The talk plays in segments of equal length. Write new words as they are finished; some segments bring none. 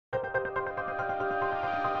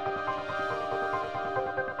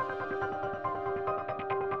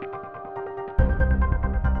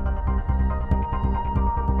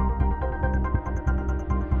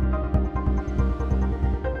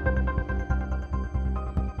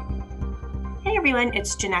everyone,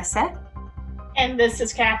 it's Janessa. And this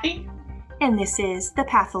is Kathy. And this is the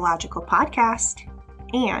Pathological Podcast.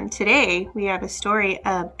 And today we have a story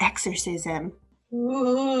of exorcism.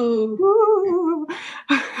 Ooh.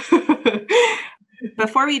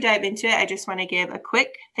 Before we dive into it, I just want to give a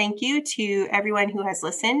quick thank you to everyone who has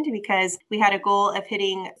listened, because we had a goal of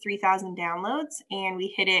hitting 3,000 downloads and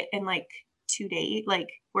we hit it in like 2 days,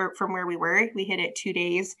 from where we were. We hit it 2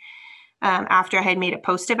 days after I had made a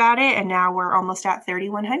post about it, and now we're almost at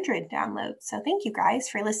 3,100 downloads. So thank you guys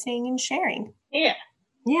for listening and sharing. Yeah.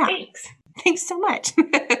 Thanks so much.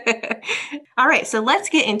 All right, so let's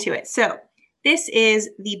get into it. So this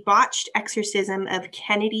is the botched exorcism of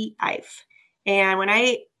Kennedy Ife. And when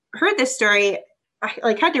I heard this story,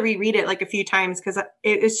 I had to reread it a few times because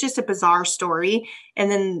it's just a bizarre story.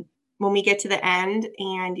 And then when we get to the end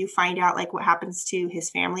and you find out what happens to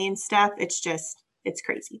his family and stuff, it's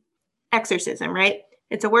crazy. Exorcism, right?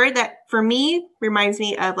 It's a word that for me reminds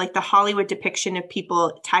me of the Hollywood depiction of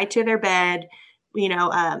people tied to their bed,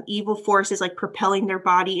 evil forces propelling their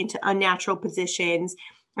body into unnatural positions.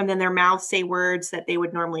 And then their mouths say words that they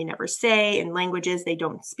would normally never say in languages they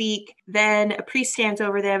don't speak. Then a priest stands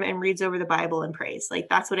over them and reads over the Bible and prays.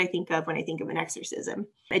 That's what I think of when I think of an exorcism.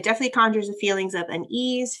 It definitely conjures the feelings of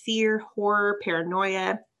unease, fear, horror,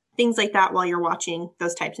 paranoia, things like that while you're watching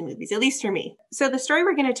those types of movies, at least for me. So the story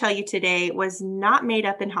we're going to tell you today was not made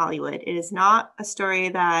up in Hollywood. It is not a story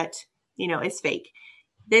that, is fake.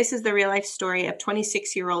 This is the real life story of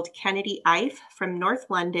 26-year-old Kennedy Ife from North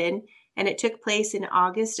London, and it took place in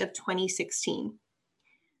August of 2016.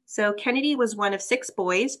 So Kennedy was one of 6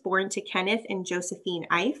 boys born to Kenneth and Josephine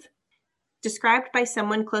Ife. Described by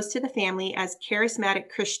someone close to the family as charismatic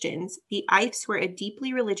Christians, the Ifes were a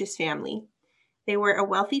deeply religious family. They were a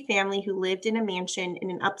wealthy family who lived in a mansion in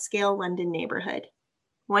an upscale London neighborhood.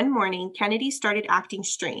 One morning, Kennedy started acting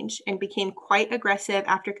strange and became quite aggressive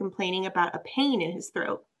after complaining about a pain in his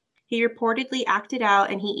throat. He reportedly acted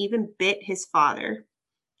out and he even bit his father.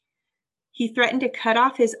 He threatened to cut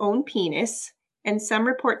off his own penis, and some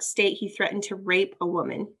reports state he threatened to rape a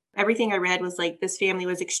woman. Everything I read was this family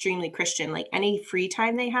was extremely Christian. Any free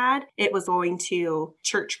time they had, it was going to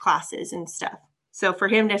church classes and stuff. So for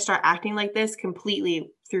him to start acting like this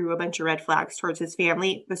completely threw a bunch of red flags towards his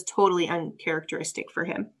family. Was totally uncharacteristic for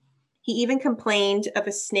him. He even complained of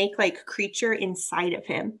a snake-like creature inside of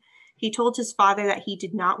him. He told his father that he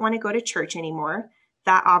did not want to go to church anymore.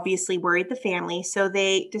 That obviously worried the family, so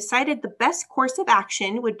they decided the best course of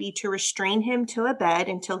action would be to restrain him to a bed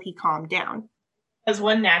until he calmed down. As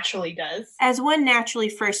one naturally does. As one naturally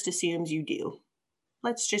first assumes you do.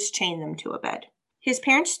 Let's just chain them to a bed. His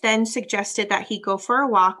parents then suggested that he go for a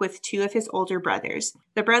walk with 2 of his older brothers.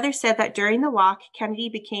 The brothers said that during the walk, Kennedy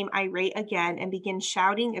became irate again and began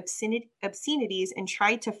shouting obscenities and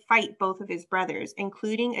tried to fight both of his brothers,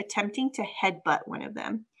 including attempting to headbutt one of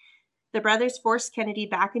them. The brothers forced Kennedy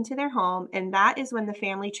back into their home, and that is when the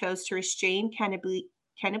family chose to restrain Kennedy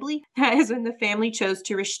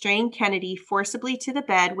forcibly to the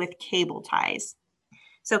bed with cable ties.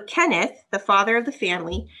 So Kenneth, the father of the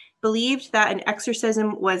family, believed that an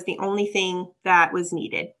exorcism was the only thing that was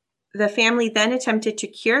needed. The family then attempted to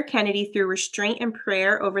cure Kennedy through restraint and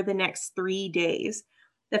prayer over the next 3 days.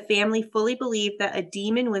 The family fully believed that a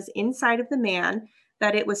demon was inside of the man,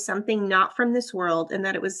 that it was something not from this world, and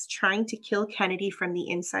that it was trying to kill Kennedy from the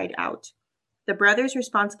inside out. The brothers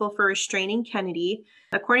responsible for restraining Kennedy,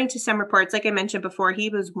 according to some reports, like I mentioned before, he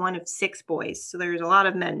was one of 6 boys, so there's a lot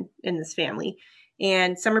of men in this family.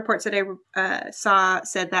 And some reports that I saw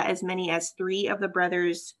said that as many as 3 of the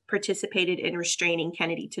brothers participated in restraining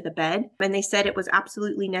Kennedy to the bed. And they said it was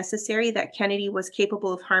absolutely necessary, that Kennedy was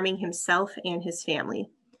capable of harming himself and his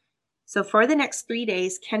family. So for the next 3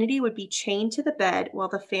 days, Kennedy would be chained to the bed while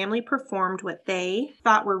the family performed what they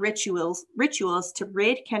thought were rituals to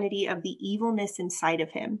rid Kennedy of the evilness inside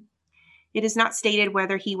of him. It is not stated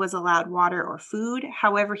whether he was allowed water or food.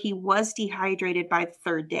 However, he was dehydrated by the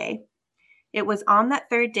 3rd day. It was on that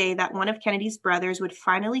 3rd day that one of Kennedy's brothers would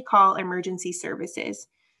finally call emergency services.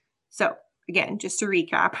 So, again, just to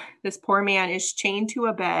recap, this poor man is chained to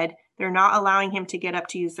a bed. They're not allowing him to get up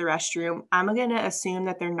to use the restroom. I'm going to assume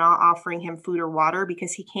that they're not offering him food or water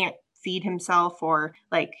because he can't feed himself, or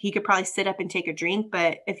he could probably sit up and take a drink.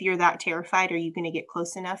 But if you're that terrified, are you going to get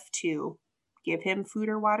close enough to give him food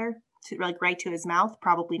or water to right to his mouth?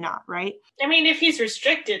 Probably not, right? I mean, if he's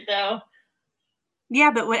restricted though. Yeah,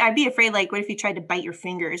 but I'd be afraid, what if you tried to bite your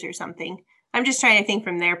fingers or something? I'm just trying to think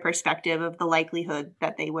from their perspective of the likelihood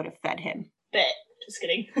that they would have fed him. Bet. Just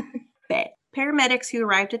kidding. Bet. Paramedics who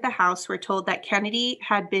arrived at the house were told that Kennedy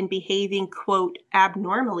had been behaving, quote,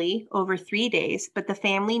 abnormally over 3 days, but the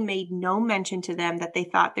family made no mention to them that they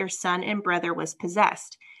thought their son and brother was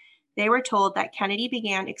possessed. They were told that Kennedy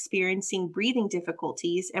began experiencing breathing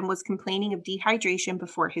difficulties and was complaining of dehydration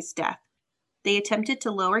before his death. They attempted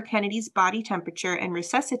to lower Kennedy's body temperature and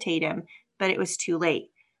resuscitate him, but it was too late.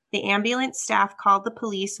 The ambulance staff called the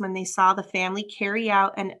police when they saw the family carry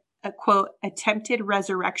out a quote, attempted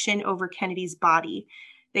resurrection over Kennedy's body.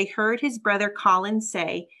 They heard his brother Colin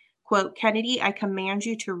say, quote, Kennedy, I command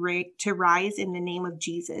you to rise in the name of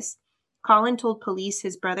Jesus. Colin told police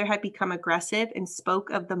his brother had become aggressive and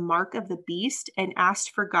spoke of the mark of the beast and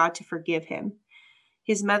asked for God to forgive him.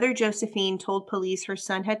 His mother, Josephine, told police her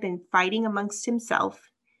son had been fighting amongst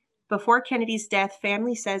himself. Before Kennedy's death,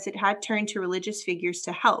 family says it had turned to religious figures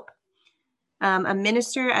to help. A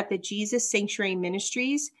minister at the Jesus Sanctuary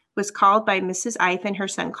Ministries was called by Mrs. Ife and her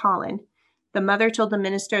son Colin. The mother told the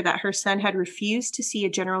minister that her son had refused to see a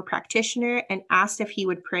general practitioner and asked if he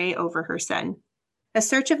would pray over her son. A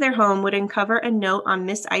search of their home would uncover a note on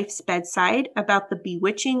Miss Ife's bedside about the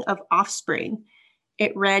bewitching of offspring.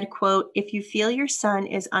 It read, quote, if you feel your son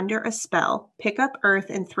is under a spell, pick up earth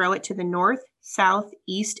and throw it to the north, south,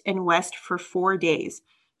 east, and west for 4 days.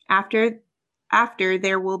 After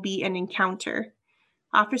there will be an encounter.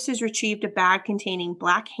 Officers retrieved a bag containing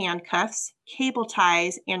black handcuffs, cable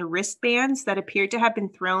ties, and wristbands that appeared to have been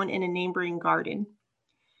thrown in a neighboring garden.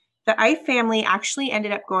 The Ife family actually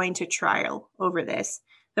ended up going to trial over this.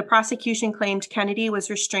 The prosecution claimed Kennedy was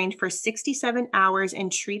restrained for 67 hours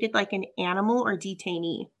and treated like an animal or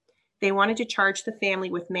detainee. They wanted to charge the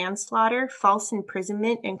family with manslaughter, false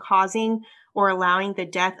imprisonment, and causing or allowing the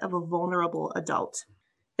death of a vulnerable adult.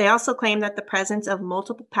 They also claimed that the presence of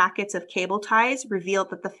multiple packets of cable ties revealed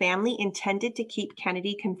that the family intended to keep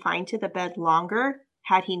Kennedy confined to the bed longer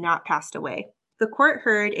had he not passed away. The court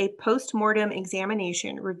heard a post-mortem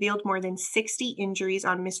examination revealed more than 60 injuries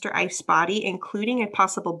on Mr. Ife's body, including a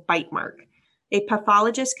possible bite mark. A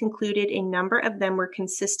pathologist concluded a number of them were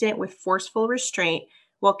consistent with forceful restraint,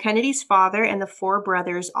 while Kennedy's father and the 4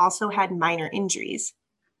 brothers also had minor injuries.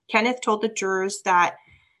 Kenneth told the jurors that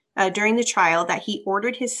during the trial that he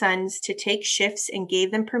ordered his sons to take shifts and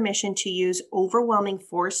gave them permission to use overwhelming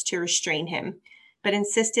force to restrain him, but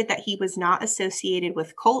insisted that he was not associated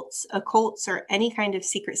with cults, occults, or any kind of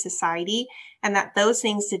secret society, and that those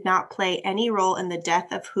things did not play any role in the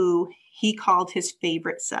death of who he called his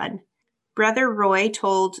favorite son. Brother Roy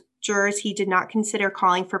told jurors he did not consider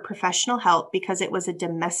calling for professional help because it was a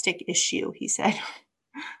domestic issue, he said.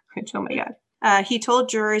 Which, oh my God. He told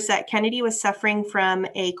jurors that Kennedy was suffering from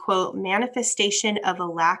a, quote, manifestation of a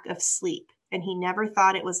lack of sleep, and he never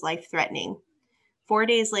thought it was life-threatening. 4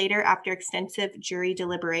 days later, after extensive jury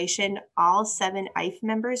deliberation, all 7 Ife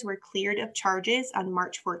members were cleared of charges on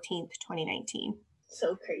March 14th, 2019.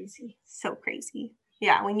 So crazy. So crazy.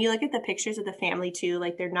 Yeah, when you look at the pictures of the family, too,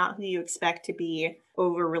 like, they're not who you expect to be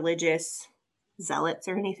over-religious zealots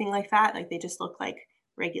or anything like that. Like, they just look like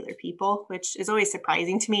regular people, which is always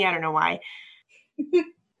surprising to me. I don't know why.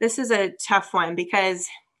 This is a tough one because,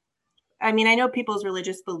 I mean, I know people's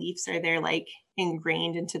religious beliefs are they're like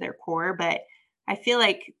ingrained into their core, but I feel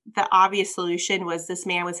like the obvious solution was this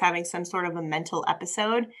man was having some sort of a mental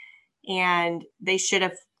episode and they should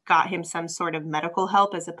have got him some sort of medical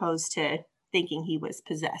help as opposed to thinking he was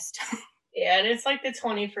possessed. Yeah, and it's like the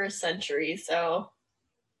 21st century, so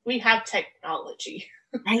we have technology.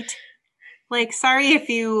 Right? Like, sorry if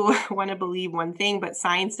you want to believe one thing, but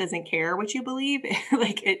science doesn't care what you believe.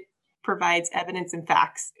 Like, it provides evidence and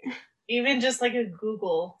facts. Even just like a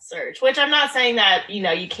Google search, which I'm not saying that,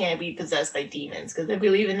 you can't be possessed by demons, because I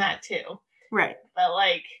believe in that too. Right. But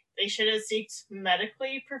like, they should have sought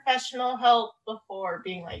medically professional help before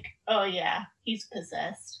being like, oh yeah, he's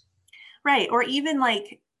possessed. Right. Or even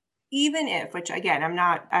if, which again, I'm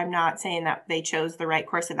not saying that they chose the right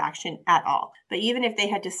course of action at all, but even if they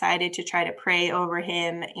had decided to try to pray over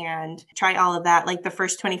him and try all of that, like the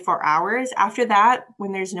first 24 hours, after that,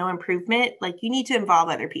 when there's no improvement, like you need to involve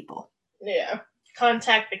other people. Yeah.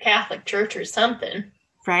 Contact the Catholic Church or something.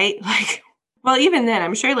 Right? Like, well, even then,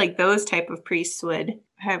 I'm sure like those type of priests would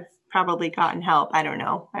have probably gotten help. I don't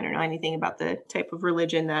know anything about the type of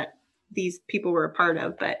religion that these people were a part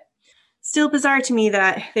of, but still bizarre to me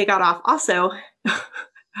that they got off. Also,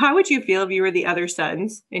 how would you feel if you were the other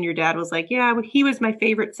sons and your dad was like, yeah, he was my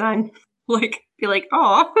favorite son? Like, be like,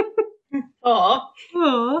 aw. Aw.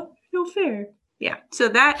 Aw, no fair. Yeah, so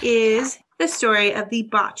that is the story of the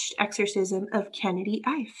botched exorcism of Kennedy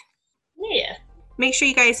Ife. Yeah. Make sure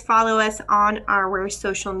you guys follow us on our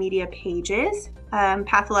social media pages,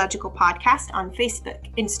 Pathological Podcast on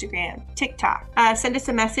Facebook, Instagram, TikTok. Send us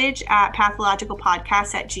a message at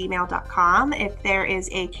pathologicalpodcast@gmail.com if there is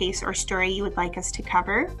a case or story you would like us to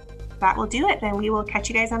cover. That will do it. Then we will catch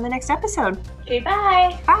you guys on the next episode. Okay,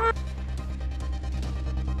 bye. Bye.